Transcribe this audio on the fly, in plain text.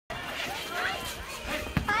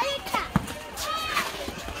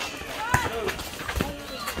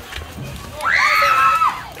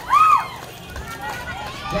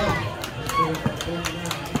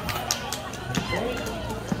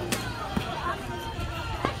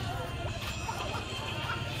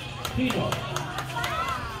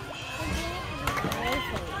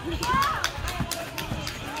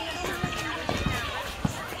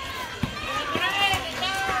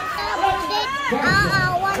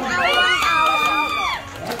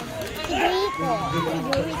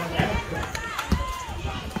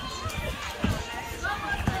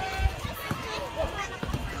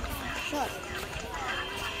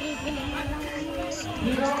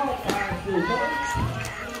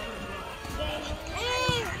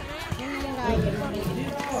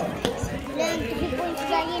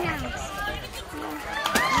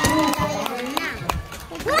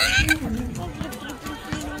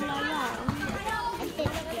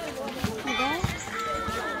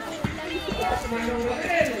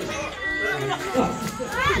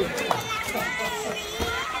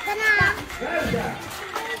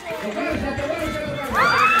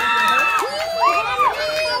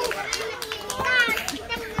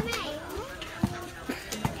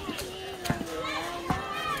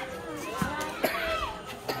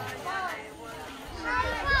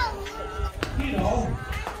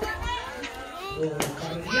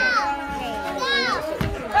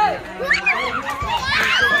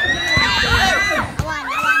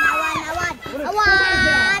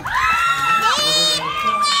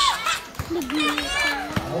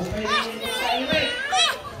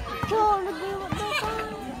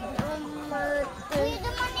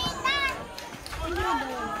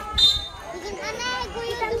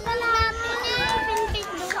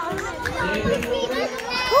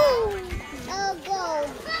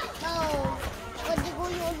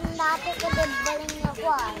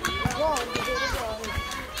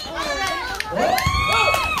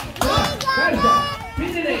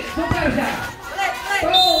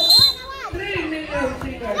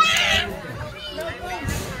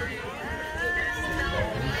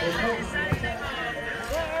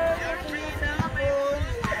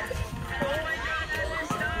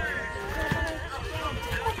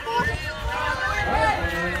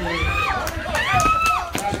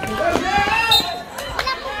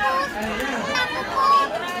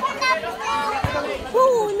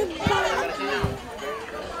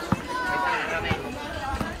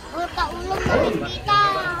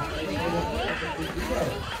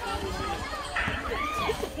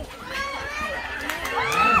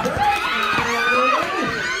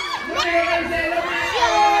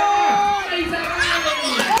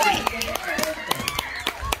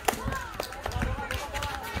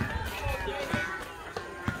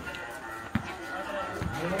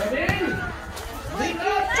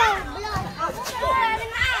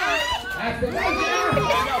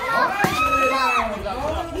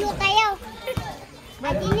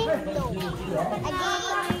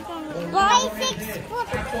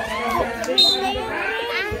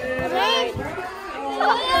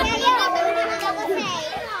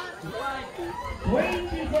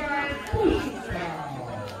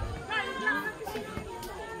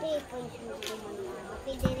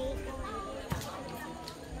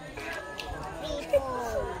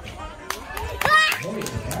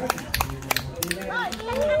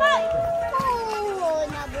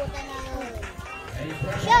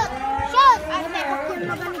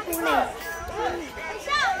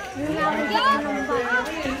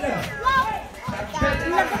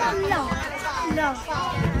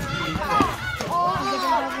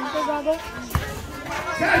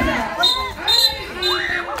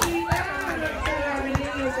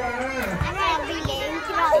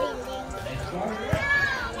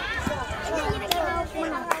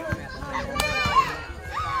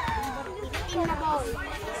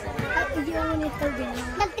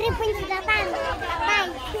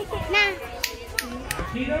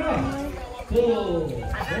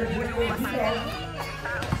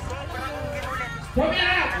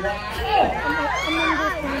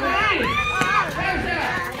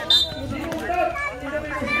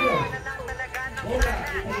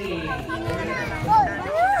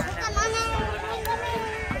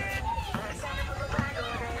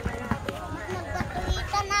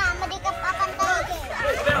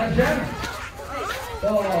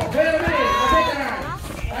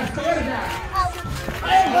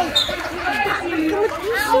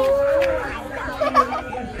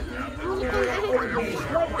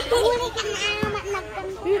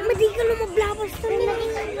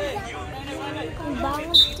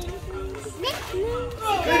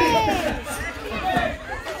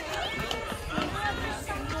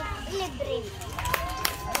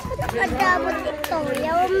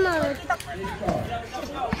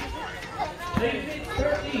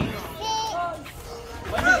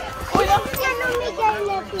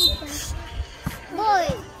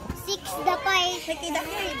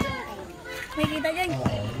May kita dyan.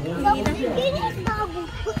 May kita.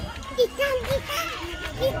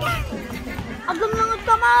 Ikan. Agam mga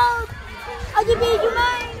kamot. Adi medyo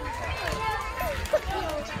man.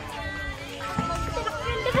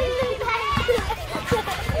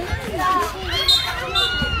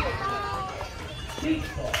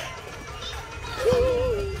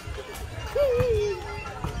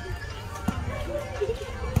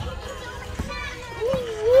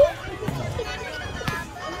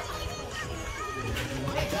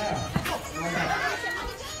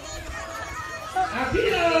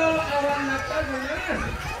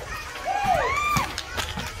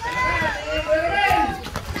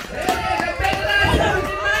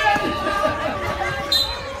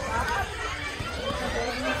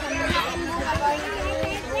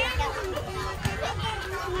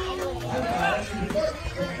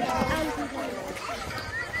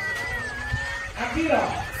 Akira,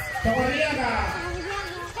 Tawariaga,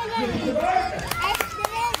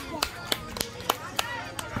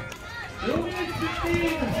 Unit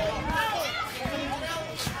 15.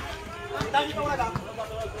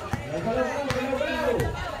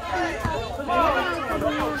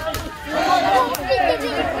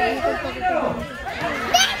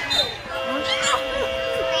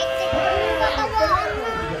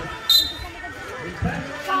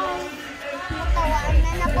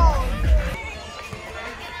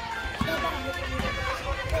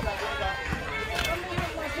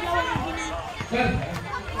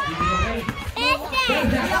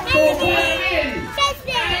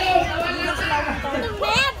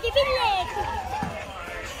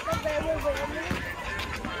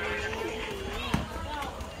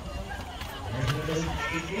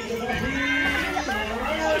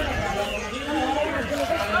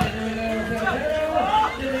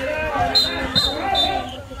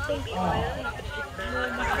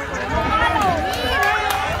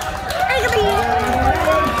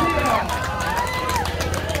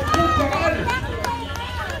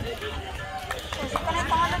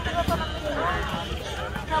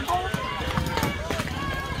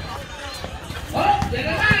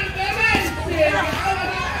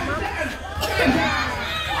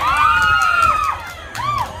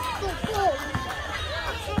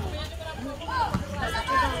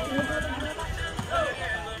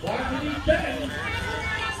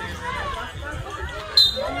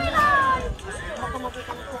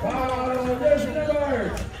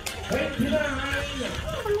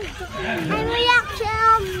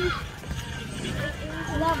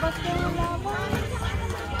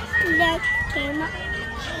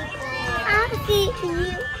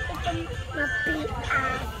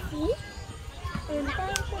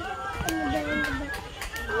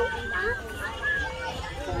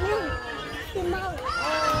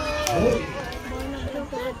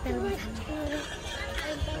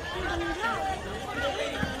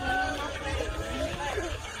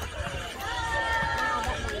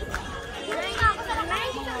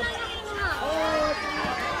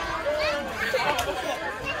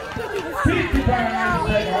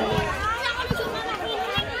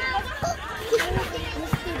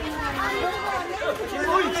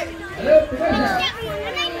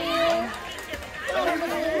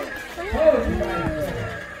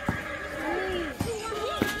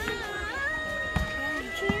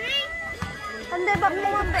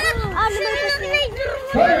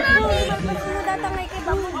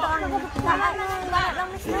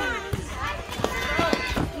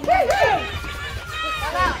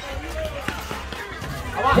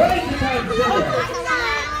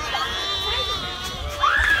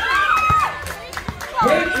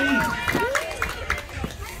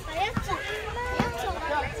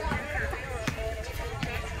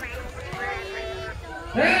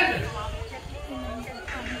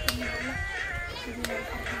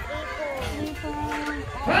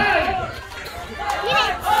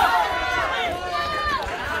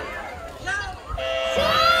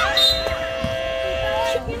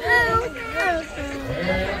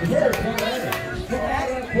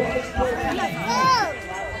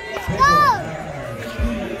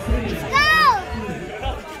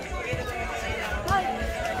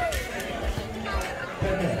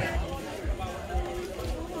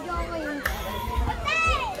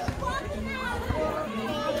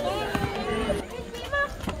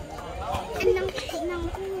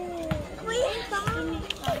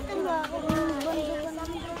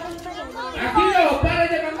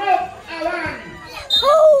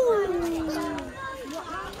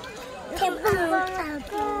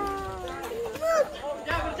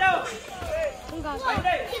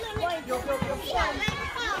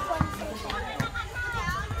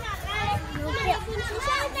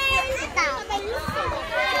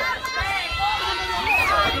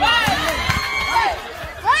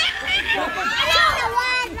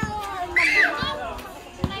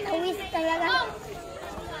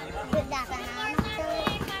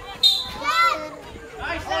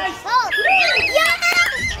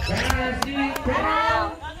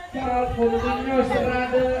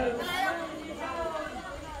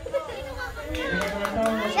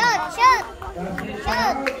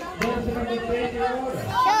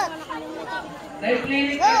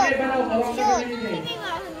 Naiklinik kami ba daw? Awang ka kami nito eh.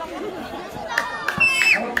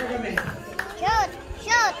 Awang ka kami. Shoot!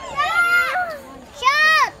 Shoot!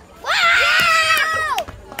 Shoot! Wow!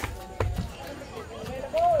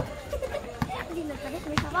 Hindi na talit,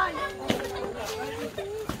 may sawan.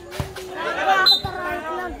 Nakakataray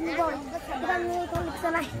ko lang ng goal. Dami mo itong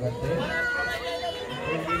nagsanay.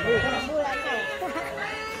 Bulan ka.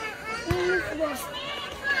 Boss.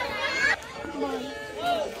 Ball.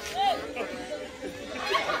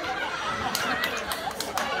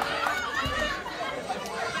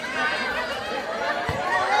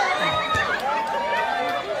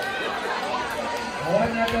 Awan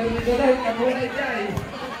na daw nito daw, kabulay dyan.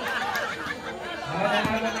 Awan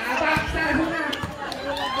na abak sa huna.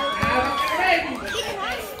 Abak ka rin.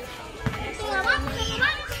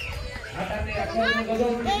 At ate ako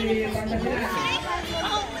nagagawin si Pangasinan.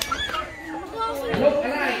 Look,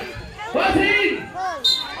 alay. Bossing!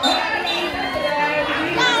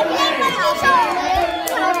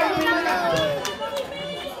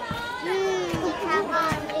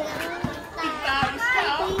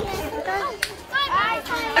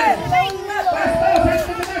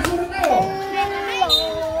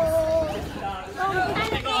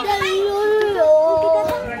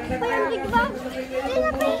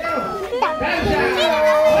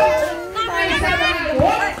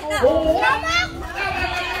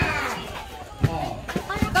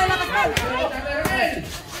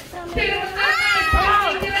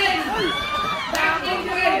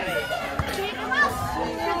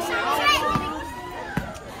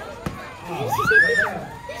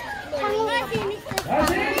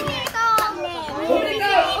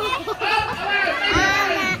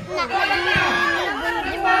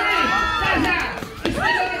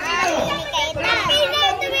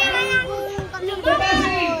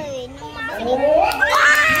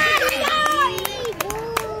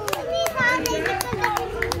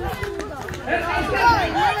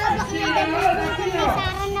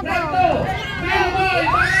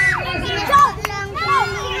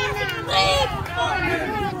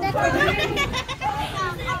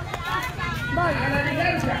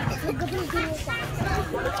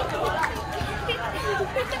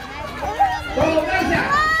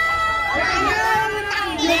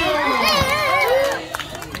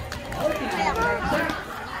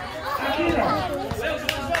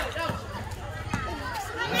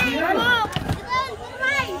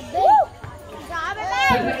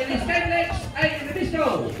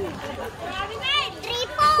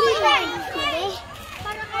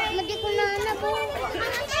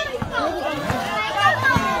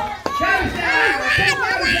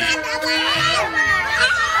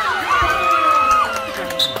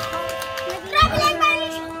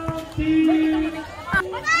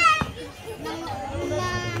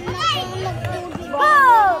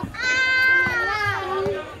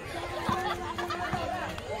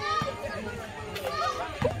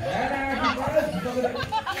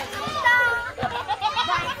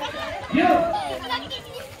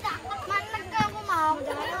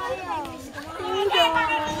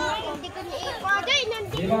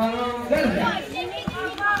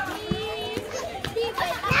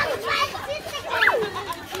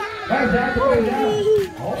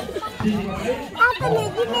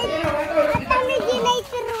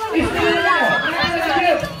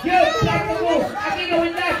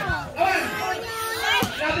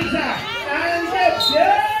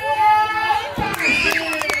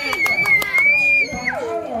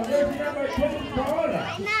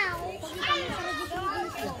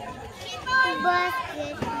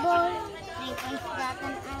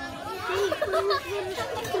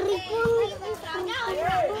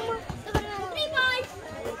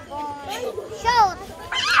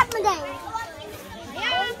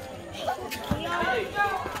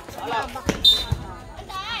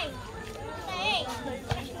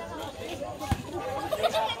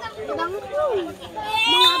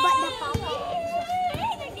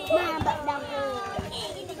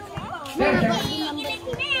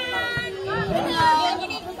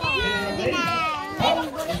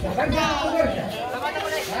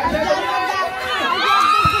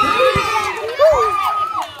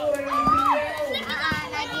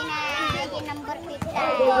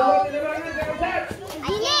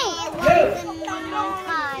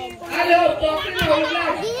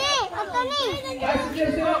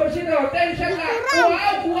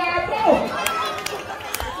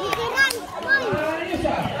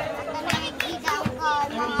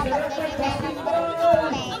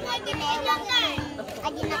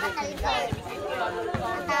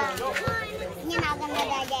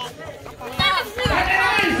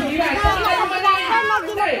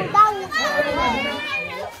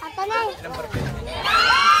 Atanay.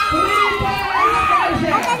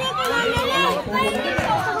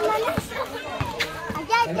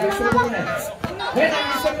 Wait,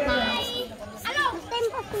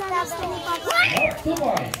 two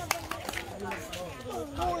boys.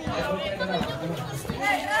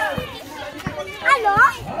 Halo?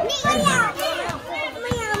 Hindi kaya.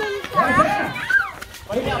 Mayaman ka.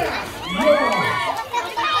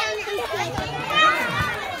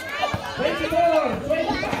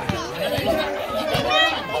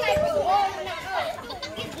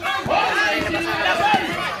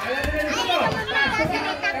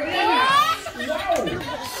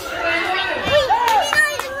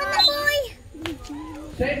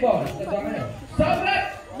 Ball,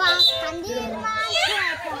 sobret! Bahkan di rumah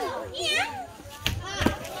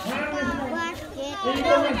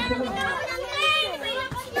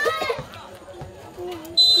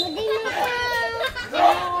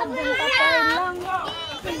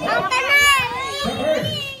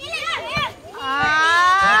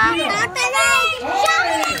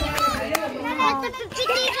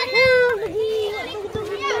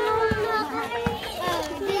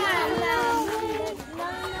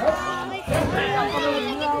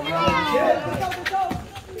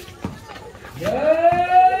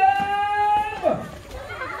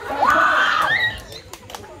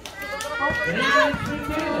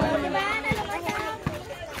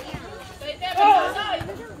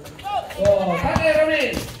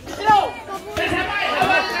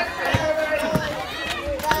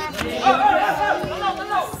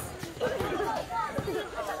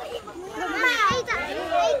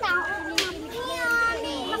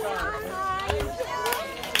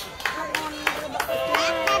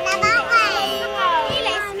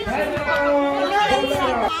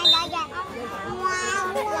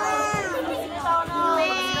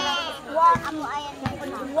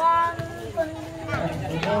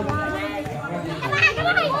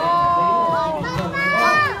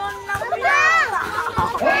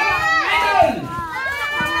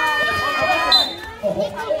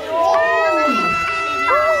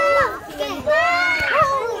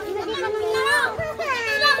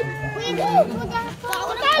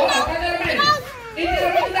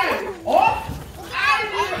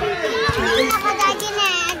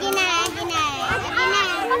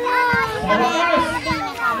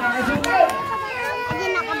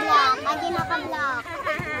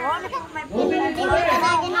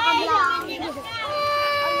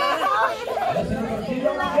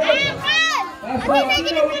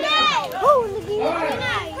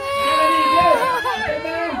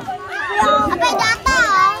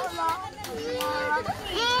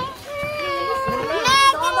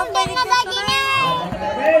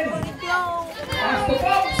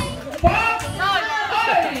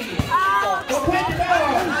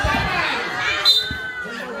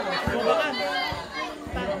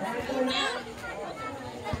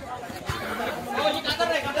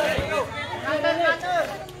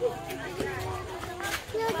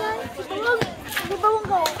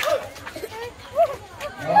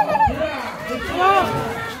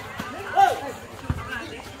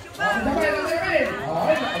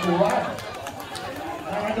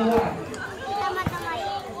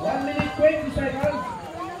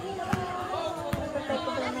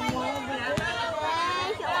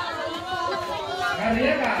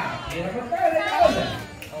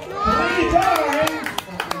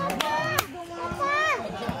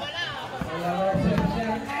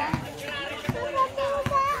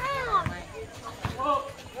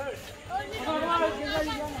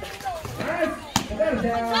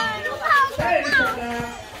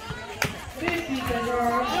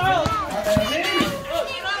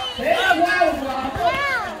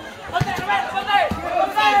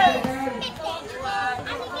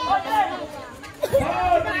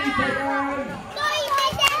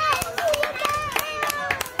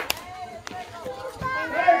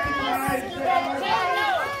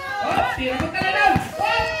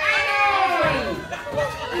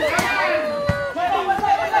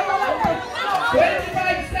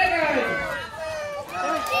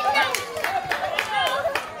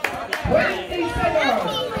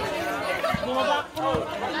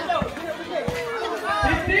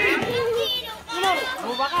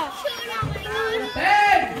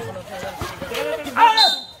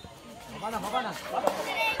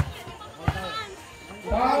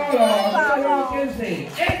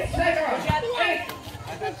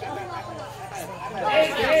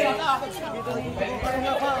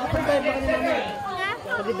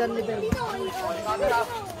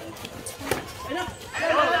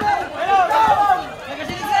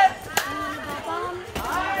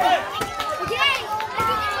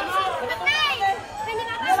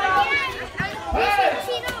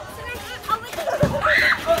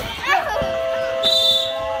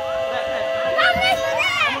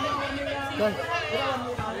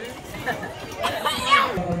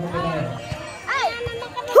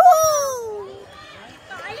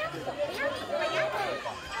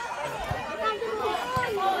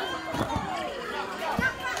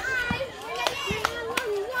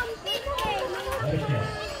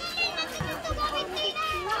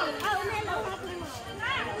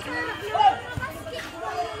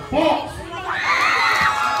Fox.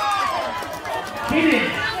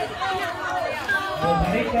 Finish.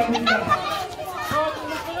 Balik ka bunda.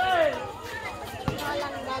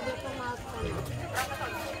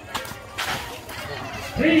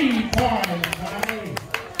 3 points. Marami.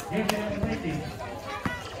 Yung celebrating.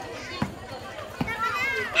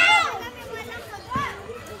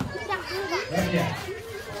 Russia.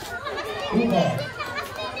 2 balls.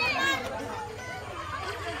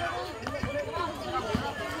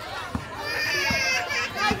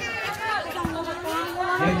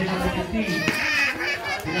 Yang di nomor 15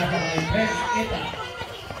 tinatangay French kita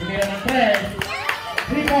kumira ng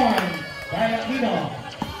 3 points Bagatan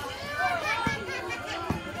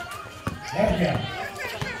Russia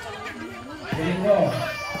Boleros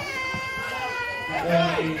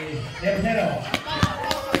dari 0-0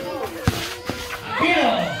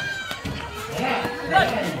 Pino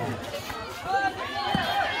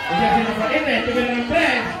wala yang di nomor 1 kumira ng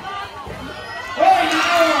 3 oh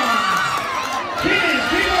inawan finish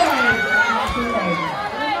 3 points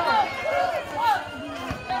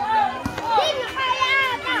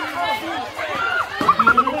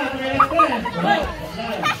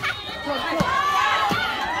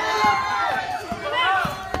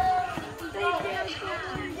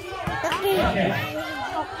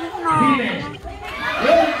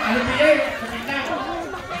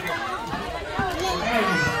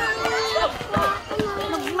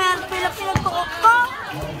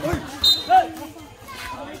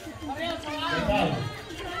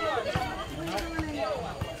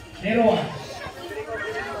Neruan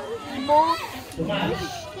Tumas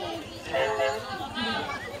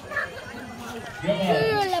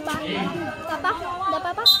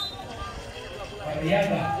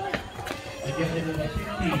Kariaga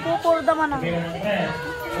Pupurda mana?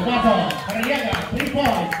 Tumaso Kariaga 3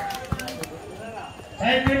 points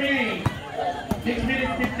time remaining 6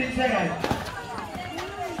 minutes 15 seconds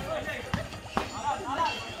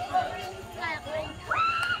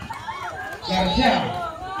Garcia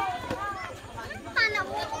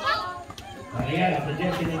Kariaga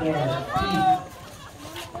terjadi di nomor 3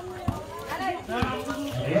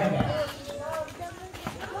 Kariaga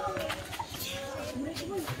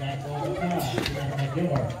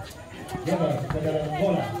Jogor ke dalam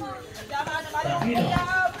bola.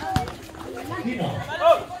 Pino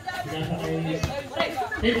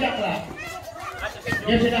tinjaklah.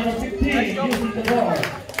 Jersey number 15 using the ball.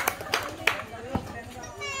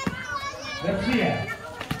 Garcia.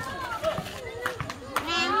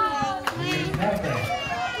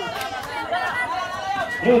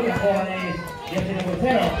 Yuk bola ni jersey number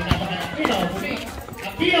 0 tindakan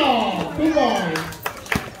Pino 2 points.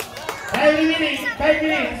 5 minutes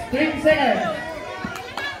 20 seconds.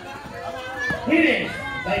 Finish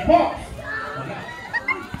by Fox.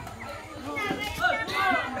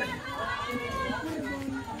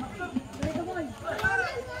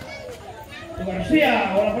 To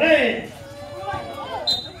Garcia, bola break.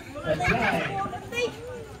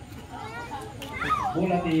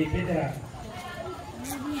 Bola di veteran.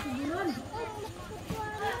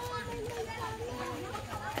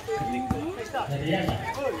 Dari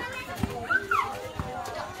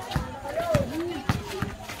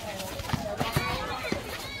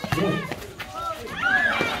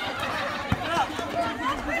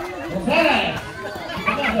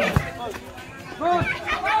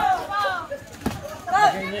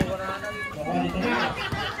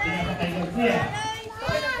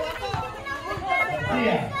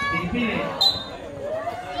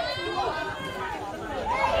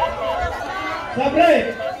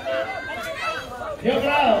Sobre. Yo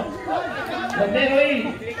claro. Lo tengo ahí.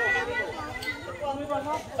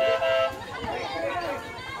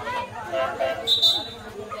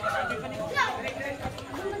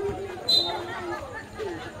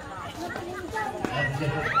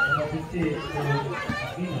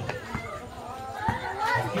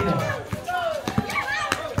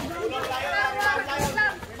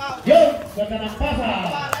 Yo, cuando nos pasa.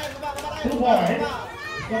 Tú points.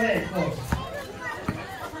 Correcto.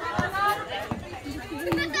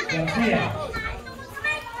 Garcia.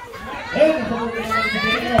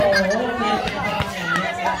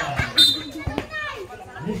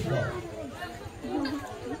 Listo.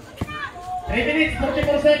 3 minutes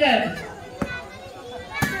 44 seconds.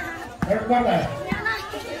 Third quarter.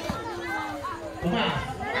 Tomas.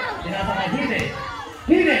 Tinatangay Hines.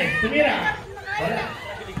 Hines, tumira. Wala.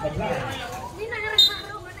 Bablay.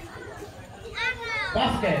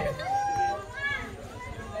 Basket.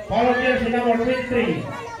 Follow jersey number 23.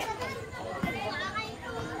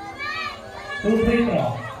 2 free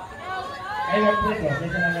throw. 1 free throw.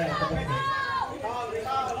 Bisa na sa basket.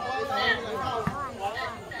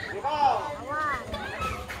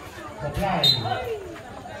 Supply.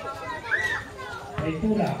 May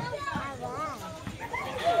tulak.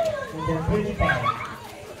 Number 25.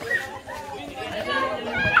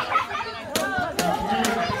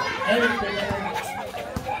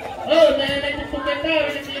 Oh, may tutukan daw.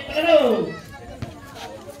 Hindi pa na.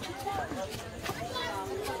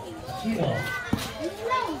 Sino?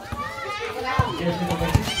 Yes, number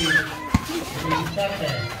 16. May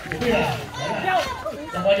starter. Kupira. Wala.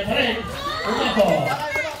 Nakuha niya pa rin. Umako.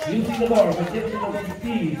 Using the ball. With jersey number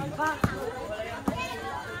 15.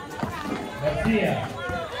 Garcia.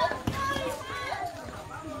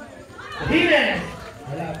 Hines.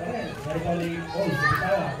 Wala pa rin. Narikali. Oh,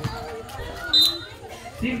 bitawa.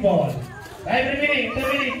 Team ball. Time remaining. 2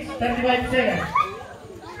 minutes. 35 seconds.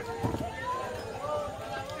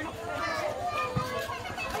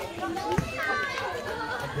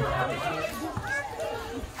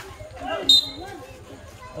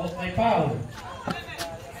 Off my foul.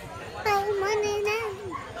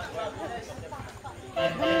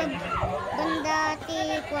 Banda ti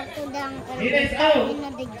kwarto dang Hines out.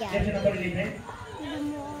 pinadigyan. Jersey number 11.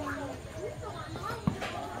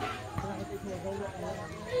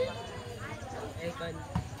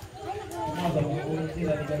 Umaga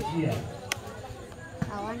sila ni Garcia.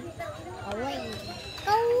 Awan. Away.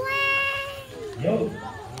 Kaway. Yo.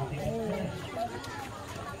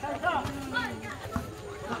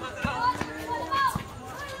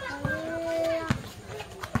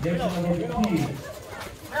 Jersey number 15.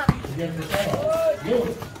 Jersey 7. Yo.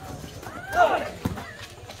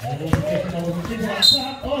 Ano yung jersey number 15? Wala.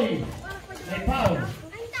 Oy. May foul.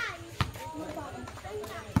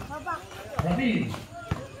 Rabil.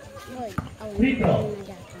 Free throw.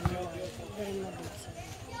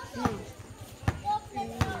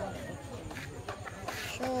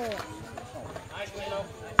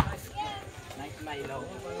 Milo.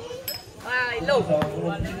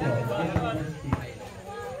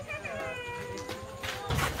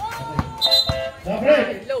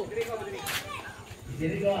 Break.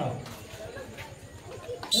 Did it go out?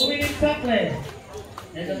 2 minutes shot left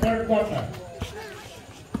in the third quarter.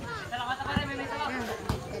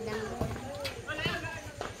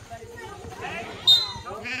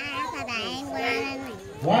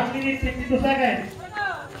 1 minute 52 seconds.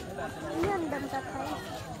 Yan, damsat tayo.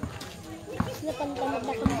 Silapan ka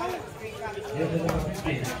magdakambal. Yes, number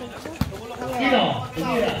 15. Kino,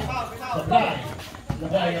 Tumira, Supply.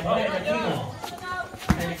 Labay, Labay, Kino.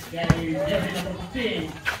 Next guy, jersey number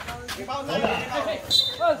 15. Wala.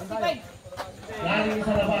 Laling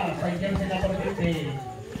sa labas, ay jersey number 15.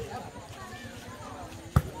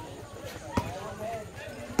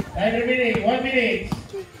 Time remaining, 1 minute.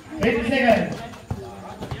 20 seconds.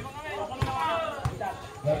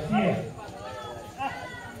 Garcia.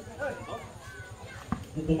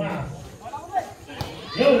 Tutumas.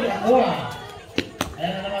 Yun, nakuha.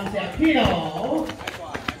 Ayan na naman si Aquino.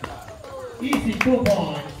 Easy 2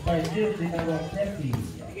 points by jersey number 30.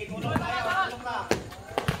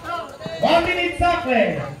 1 minute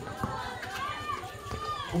sakle.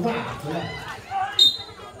 Tumas. Wala.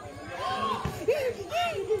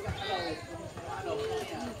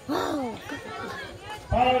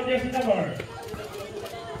 Follow jersey number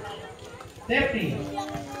 30.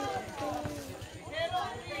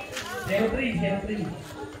 03.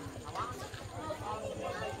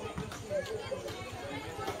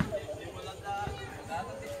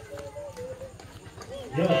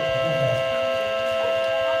 Yo.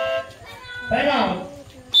 Time out.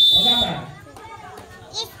 Bagatan.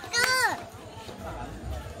 Score.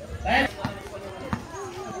 Time.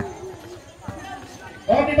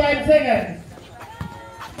 45 seconds.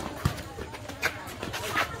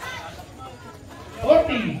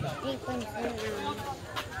 40.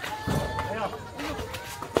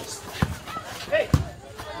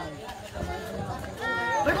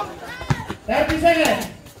 30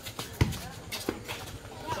 seconds.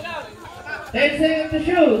 10 seconds to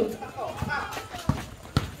shoot.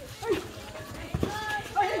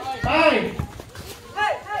 5.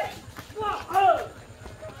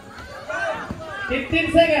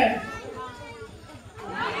 15 seconds.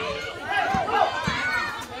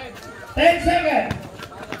 10 seconds.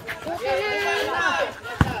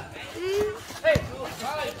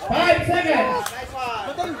 5 seconds.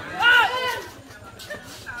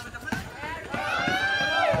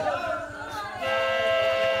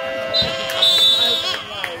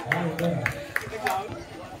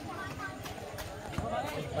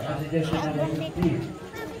 jersey number 15.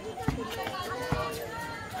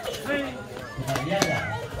 Mariana.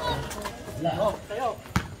 La.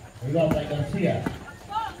 Rebound by Garcia.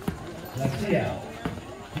 Garcia.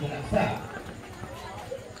 Sinaksa.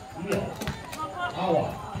 Iyo. Awa.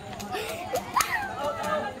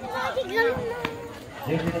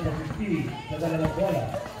 Jersey number 15. Sa dalawang bola.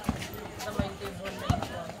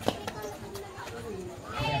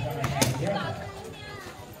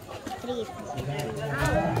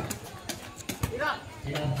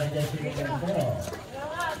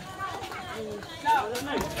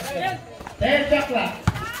 Tecak lah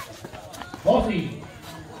Bosi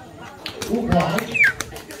Ukwai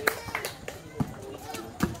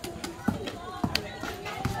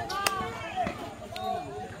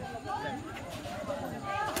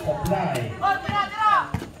Supply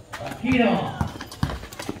Aquino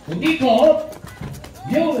Uniko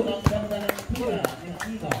Yo nagkanda ng tira ni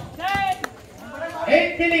Aquino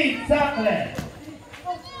 8 minutes sakle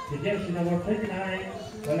the jersey number 29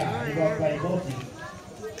 wala rebound by Bosi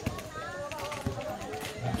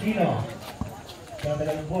Aquino sa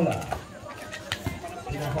dalang bola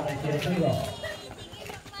pinapakay siya sa iyo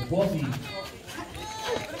si Bosi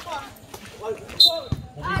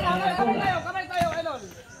kamay tayo idol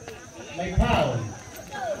may foul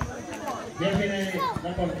jersey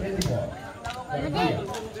number 24 Garcia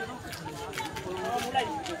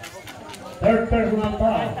third personal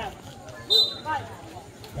foul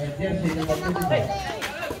by jersey number 24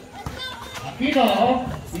 Aquino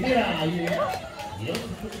tinira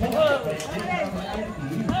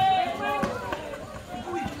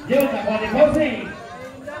Yun, nakuha ni Bosi.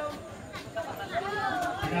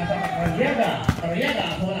 Sinasama Karyaga,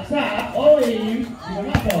 sumalaksak. Oy, di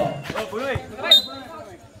pumasok.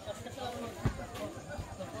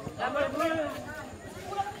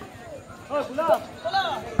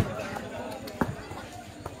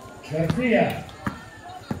 Garcia.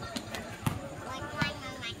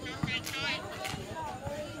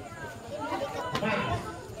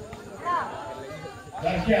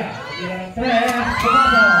 Garcia, tira ng 3,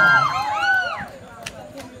 pumasok.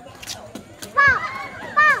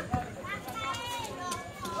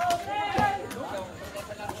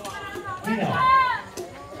 Pino.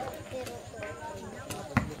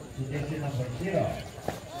 Jersey number 0.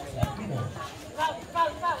 Pino.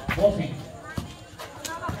 Bosi.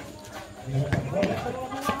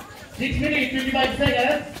 6 minutes, 25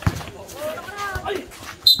 seconds.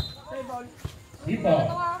 Sito.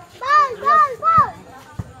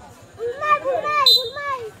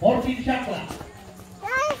 14 shot clock.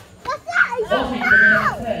 Bosi, tumira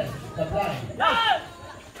ng 3. Supply.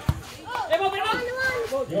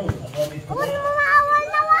 Yo, abonis ko.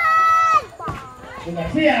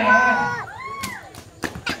 Garcia.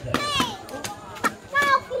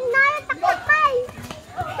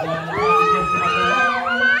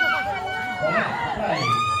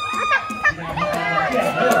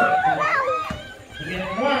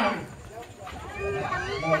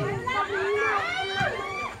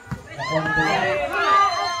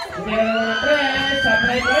 Tumira ng 3,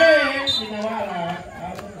 supply pa rin. Sinawala.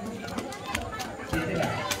 Titira.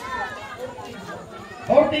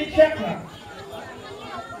 14 shot clock.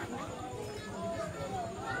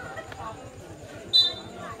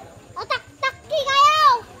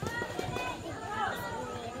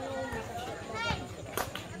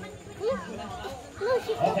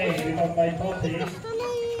 Okay, rebound by Bosi. 5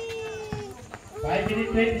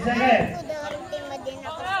 minutes, 20 seconds.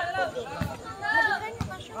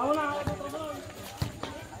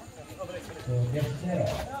 So, yes, 0.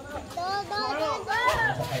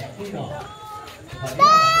 Nasa kay Aquino.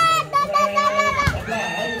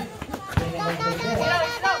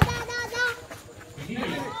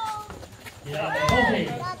 Bosi.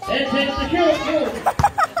 Let's hit the shoot.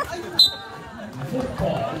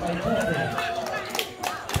 Football by Bosi.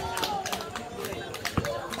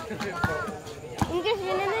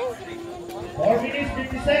 4 minutes,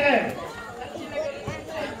 50 seconds.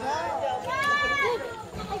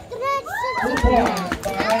 2 points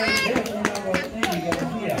by jersey number 3,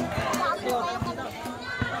 Garcia.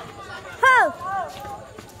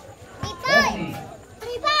 Bosi.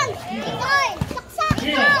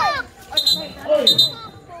 Aquino. Oy.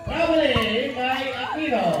 Traveling by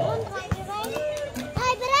Aquino.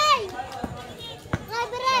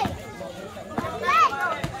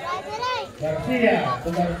 Garcia to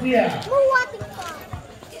Garcia.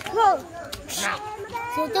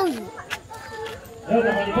 Yo,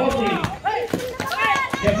 naman ni Bosi.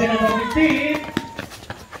 Jersey number 15.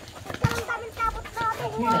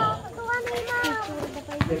 Aquino.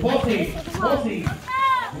 De Bosi.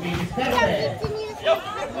 Lumidiskarte.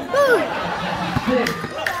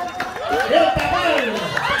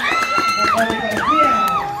 Nakuha ni Garcia.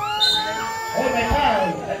 Oh, may foul.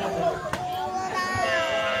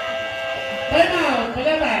 Time out.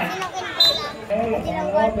 Bagatan.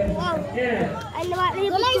 Ay,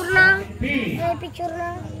 picture na. May picture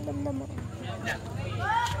na. Ganda mo.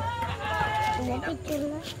 May picture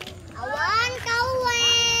na. Awan,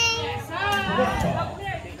 kawin!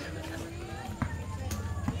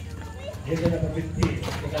 Dia na pabiti.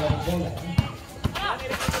 Ikaw bola.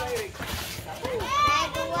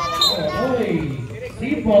 Oy,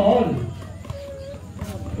 sipol.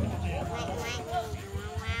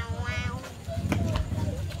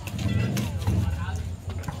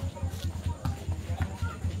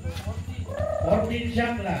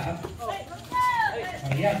 Shot lang.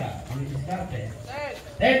 Mariaga, ang diskarte.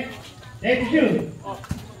 Then shoot.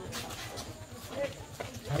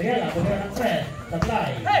 Mariaga, buka ng press.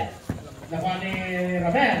 Supply. Nakuha ni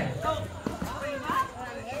Ramel.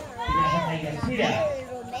 Pinasa kay Garcia.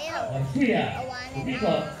 Garcia.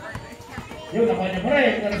 Utikot. Yun, nakuha niya pa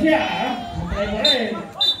rin. Garcia. Supply pa rin.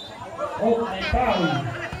 Oh, may foul.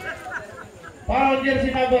 Foul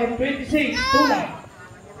jersey number 26. Tula.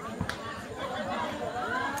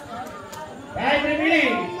 Right, 3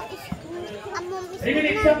 minutes. 3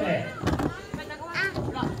 minutes up there.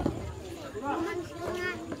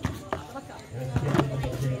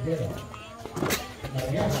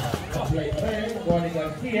 Supply pa rin. Nakuha ni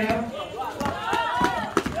Garcia.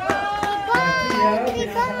 Pinasa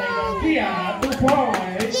kay Garcia. 2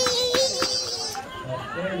 points.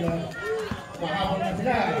 Okay, mahabol na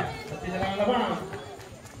sila. Pati na lang lamang.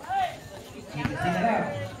 Sila lang.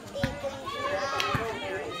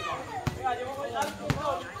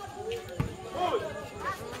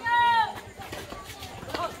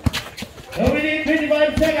 2 minutes,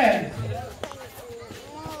 25 seconds.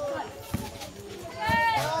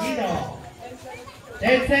 Aquino.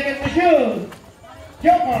 10 seconds to shoot.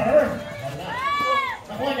 Joker. Wala.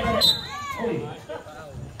 Nakuha niya pa rin. Uy.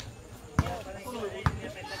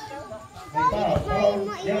 May foul.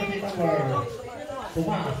 Jersey number.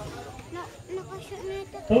 Tumas.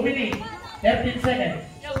 2 minutes, 13 seconds.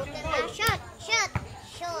 Shot.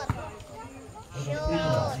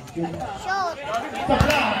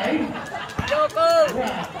 Supply. Joko.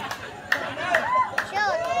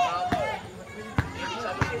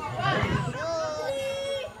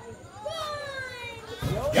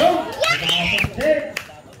 Yo.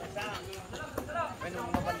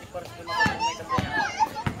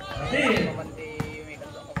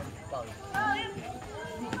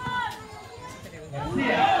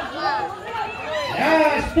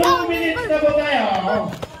 Yes, 2 minutes na po tayo.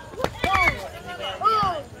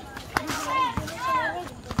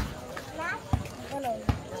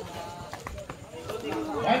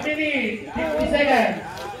 1 minute, 50 seconds.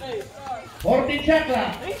 14 shot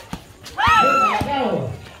lang.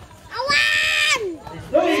 Awan!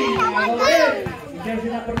 Uy, ako rin. Jersey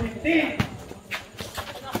number 15.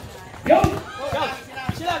 Yo!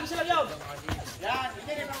 Sila, yo.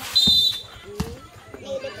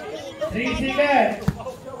 3 seconds.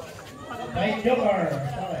 By Joker.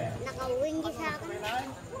 Sorry. Nakawin sa akin.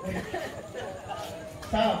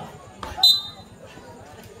 Stop.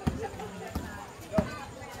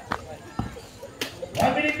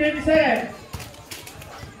 One minute 20 seconds.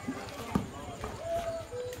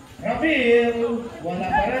 Ramil, wala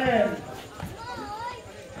pa rin.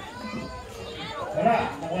 Wala,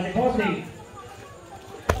 nakuha ni Bossy.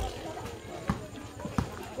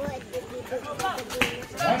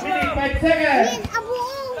 1 minute 5 seconds.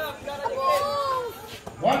 Abong!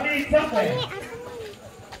 1 minute something.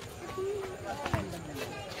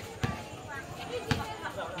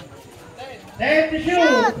 Time to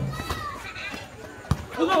shoot.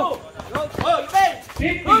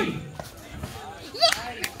 50.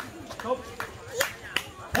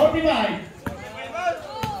 45.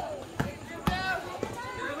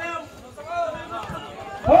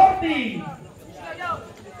 40.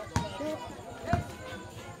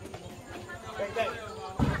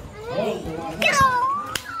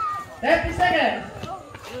 30 seconds.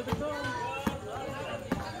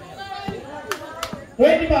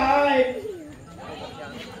 25.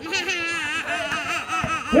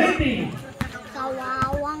 20.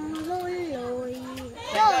 Kawawang luloy.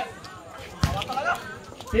 Shoot!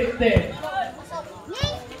 50.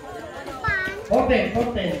 40.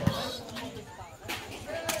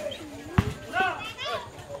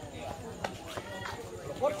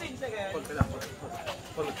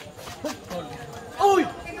 Uy!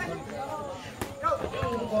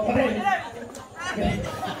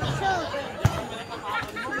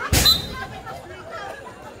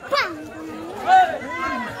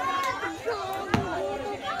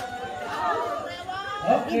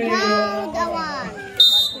 Okay.